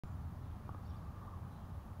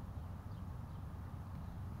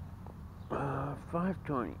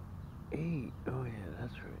5:28. Oh yeah,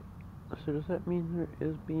 that's right. So does that mean there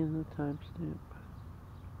is being the timestamp?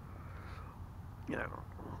 Yeah.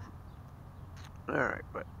 Alright,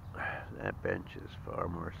 but that bench is far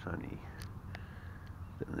more sunny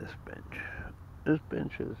than this bench. This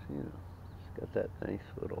bench is, it's got that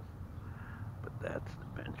nice little, but that's the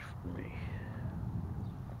bench for me.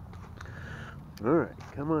 Alright,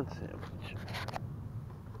 come on, sandwich.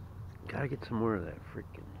 Gotta get some more of that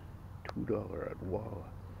freaking $2 at Walla.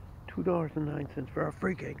 $2.09 for a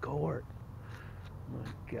freaking quart.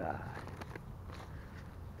 My God.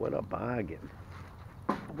 What a bargain.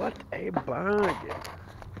 What a bargain.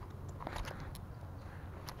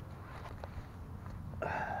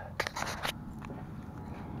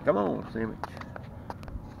 Come on, sandwich.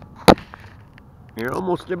 You're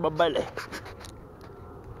almost in my belly.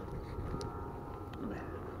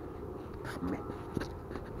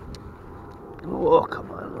 Oh,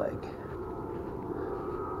 come on, leg.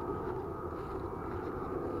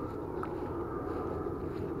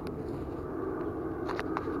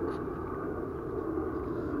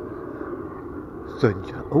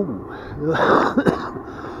 Sunshine. Oh.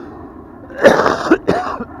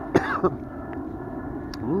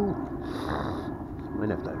 Ooh. Might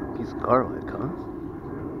have to have a piece of garlic, huh?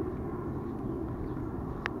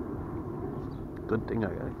 Good thing I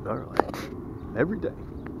got garlic every day.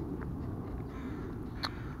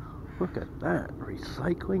 Look at that.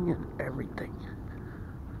 Recycling and everything.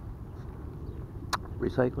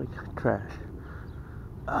 Recycling, trash.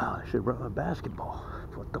 Ah, I should run a basketball.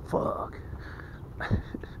 What the fuck?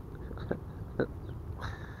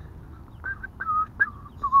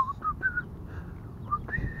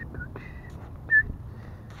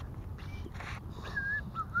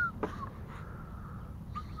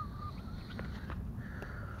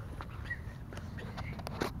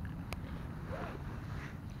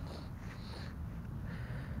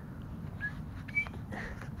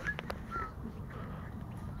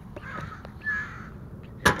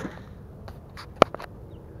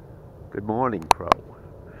 Good morning, Crow.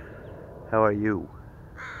 How are you?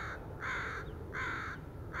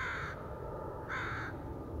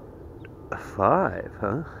 A 5,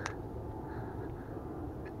 huh?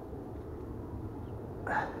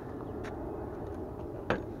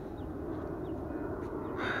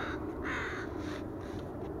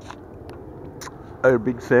 A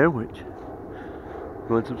big sandwich. You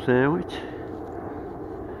want some sandwich?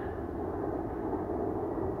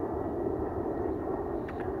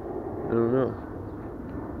 I don't know.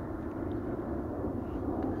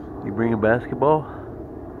 You bring a basketball?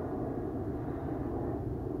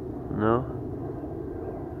 No?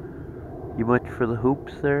 You much for the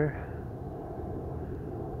hoops there?